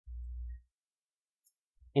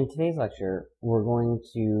In today's lecture, we're going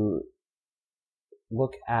to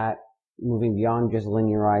look at moving beyond just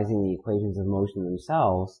linearizing the equations of motion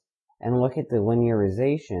themselves and look at the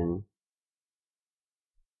linearization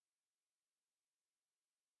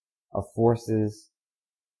of forces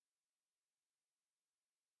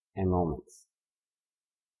and moments.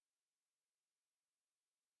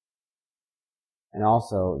 And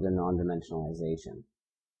also the non-dimensionalization.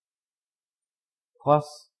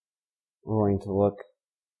 Plus, we're going to look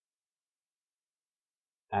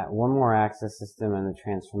at one more axis system and the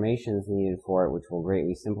transformations needed for it, which will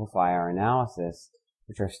greatly simplify our analysis,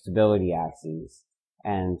 which are stability axes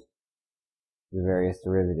and the various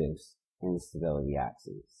derivatives in the stability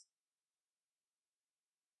axes.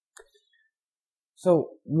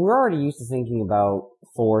 So we're already used to thinking about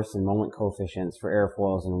force and moment coefficients for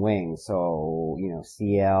airfoils and wings. So,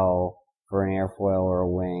 CL for an airfoil or a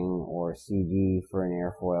wing, or CG for an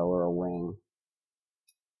airfoil or a wing.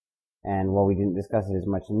 And while we didn't discuss it as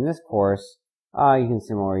much in this course, you can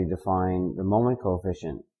similarly define the moment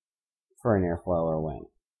coefficient for an airfoil or a wing.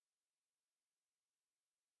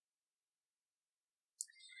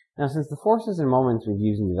 Now, since the forces and moments we've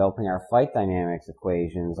used in developing our flight dynamics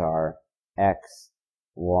equations are x,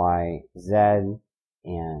 y, z,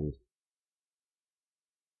 and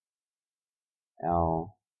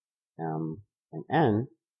L, M, and N,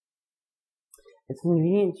 it's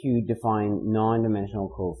convenient to define non-dimensional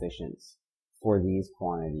coefficients for these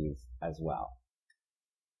quantities as well.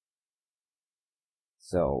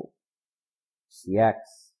 So, Cx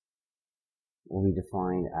will be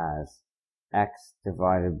defined as x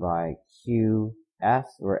divided by Qs,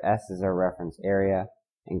 where S is our reference area,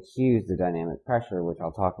 and Q is the dynamic pressure, which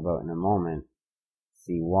I'll talk about in a moment.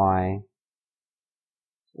 Cy,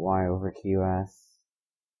 y over Qs,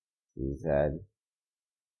 Cz,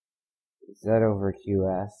 z over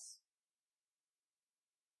Qs,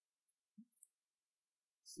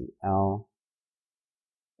 Cl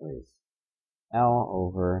is L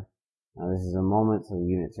over, now this is a moment, so the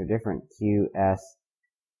units are different, Qs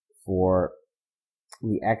for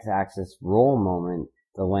the x-axis roll moment.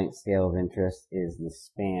 The length scale of interest is the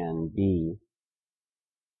span B.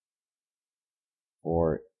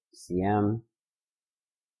 For Cm,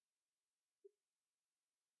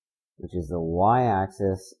 which is the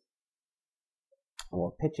y-axis,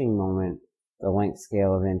 or pitching moment, the length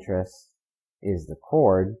scale of interest is the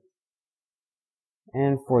chord.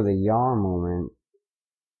 And for the yaw moment,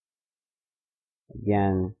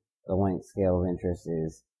 again, the length scale of interest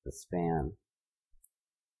is the span.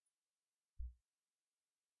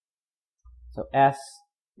 So S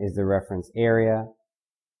is the reference area,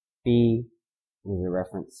 B is the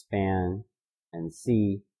reference span, and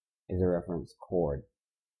C is the reference chord.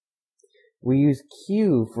 We use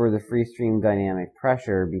Q for the free stream dynamic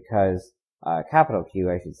pressure because, capital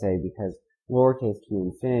Q I should say, because lowercase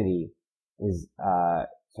q infinity is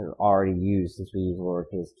sort of already used since we use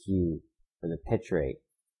lowercase q for the pitch rate.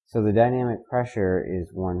 So the dynamic pressure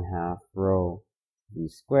is 1/2 rho v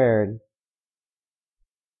squared,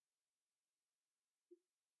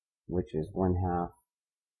 which is 1/2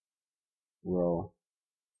 rho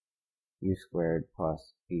u squared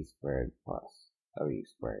plus v squared plus w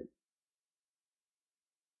squared.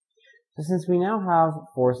 So since we now have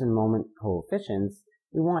force and moment coefficients,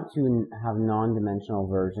 we want to have non-dimensional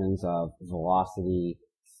versions of velocity,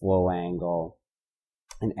 flow angle,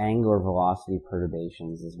 and angular velocity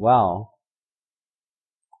perturbations as well.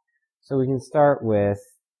 So we can start with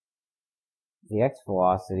the x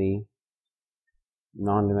velocity.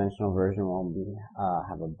 Non-dimensional version will be,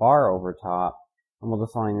 have a bar over top, and we'll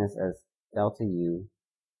define this as delta u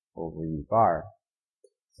over u bar.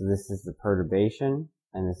 So this is the perturbation,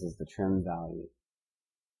 and this is the trim value.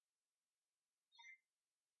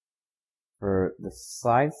 For the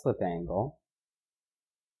side slip angle,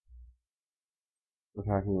 we're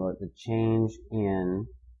talking about the change in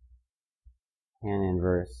tan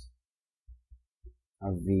inverse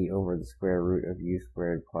of v over the square root of u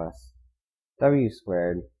squared plus w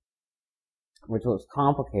squared, which looks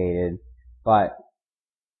complicated, but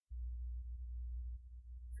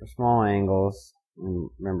for small angles, and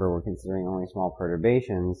remember we're considering only small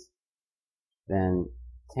perturbations, then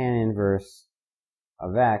tan inverse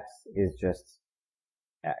of x is just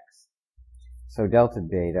x. So delta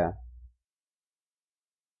beta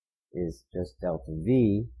is just delta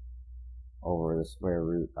v over the square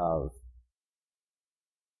root of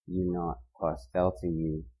u naught plus delta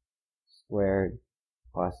u squared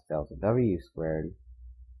plus delta w squared.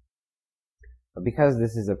 But because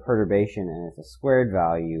this is a perturbation and it's a squared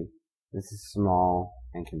value, this is small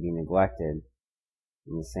and can be neglected,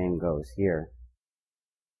 and the same goes here.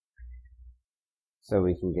 So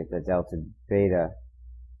we can get that delta beta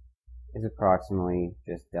is approximately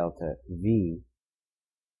just delta V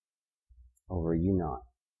over U naught.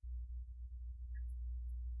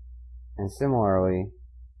 And similarly,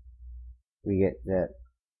 we get that,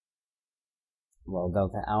 well,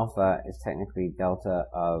 delta alpha is technically delta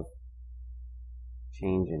of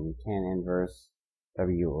change in tan inverse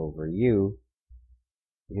W over U.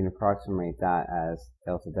 We can approximate that as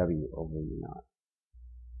delta W over U naught.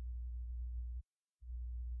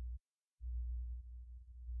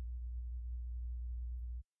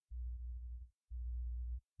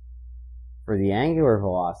 For the angular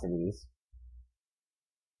velocities,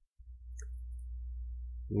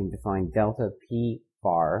 we can define delta P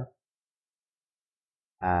bar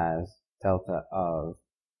as delta of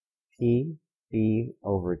P V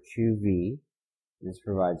over 2V. This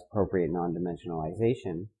provides appropriate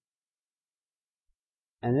non-dimensionalization.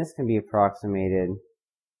 And this can be approximated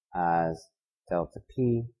as delta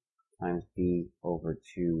P times V over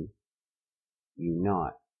 2 U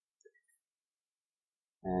naught.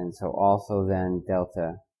 And so also then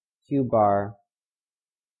delta Q bar,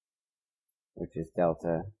 which is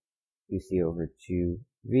delta QC over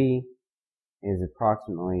 2V, is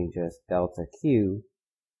approximately just delta Q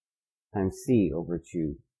times C over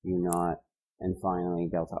 2 U naught. And finally,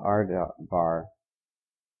 delta R bar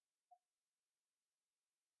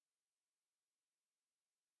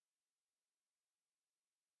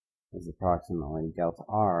is approximately delta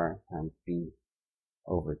R times B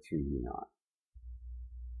over 2 U naught.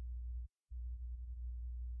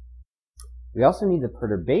 We also need the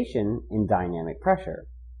perturbation in dynamic pressure.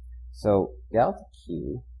 So delta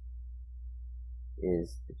Q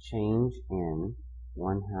is the change in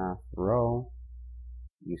 1/2 rho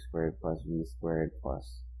U squared plus V squared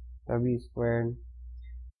plus W squared.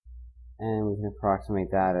 And we can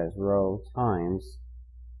approximate that as rho times,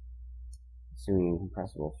 assuming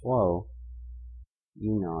incompressible flow,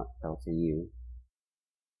 U naught delta U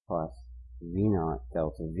plus V naught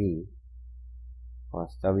delta V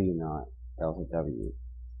plus W naught delta W.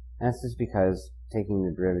 And that's just because taking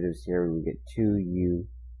the derivatives here, we would get 2U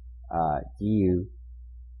du,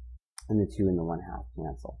 and the 2 and the 1/2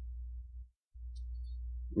 cancel.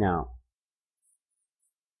 Now,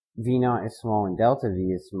 V naught is small and delta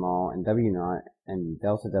V is small, and W naught and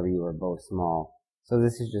delta W are both small. So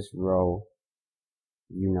this is just rho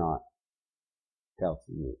U naught delta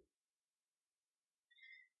U.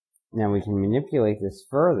 Now we can manipulate this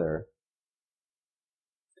further,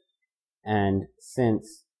 and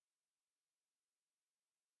since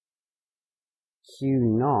Q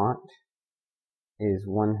naught is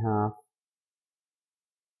 1/2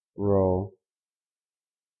 rho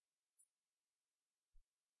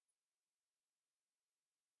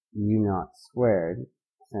U naught squared,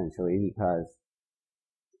 essentially, because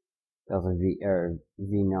delta V, or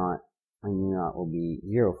V naught and U naught will be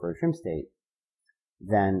 0 for a trim state,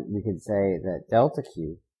 then we could say that delta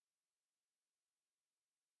Q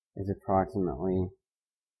is approximately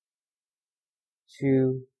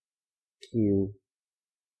 2Q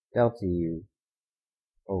delta U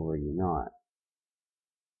over U naught.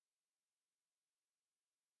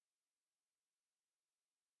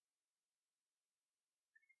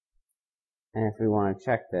 And if we want to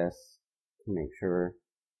check this to make sure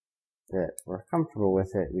that we're comfortable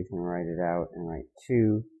with it, we can write it out and write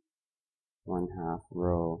 2 1/2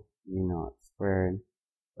 rho U naught squared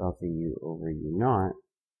delta U over U naught.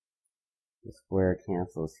 The square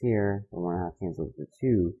cancels here, the 1/2 cancels the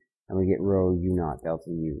 2, and we get rho U naught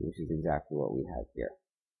delta U, which is exactly what we have here.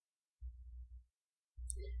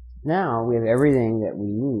 Now we have everything that we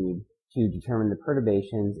need to determine the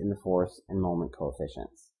perturbations in the force and moment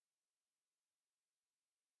coefficients.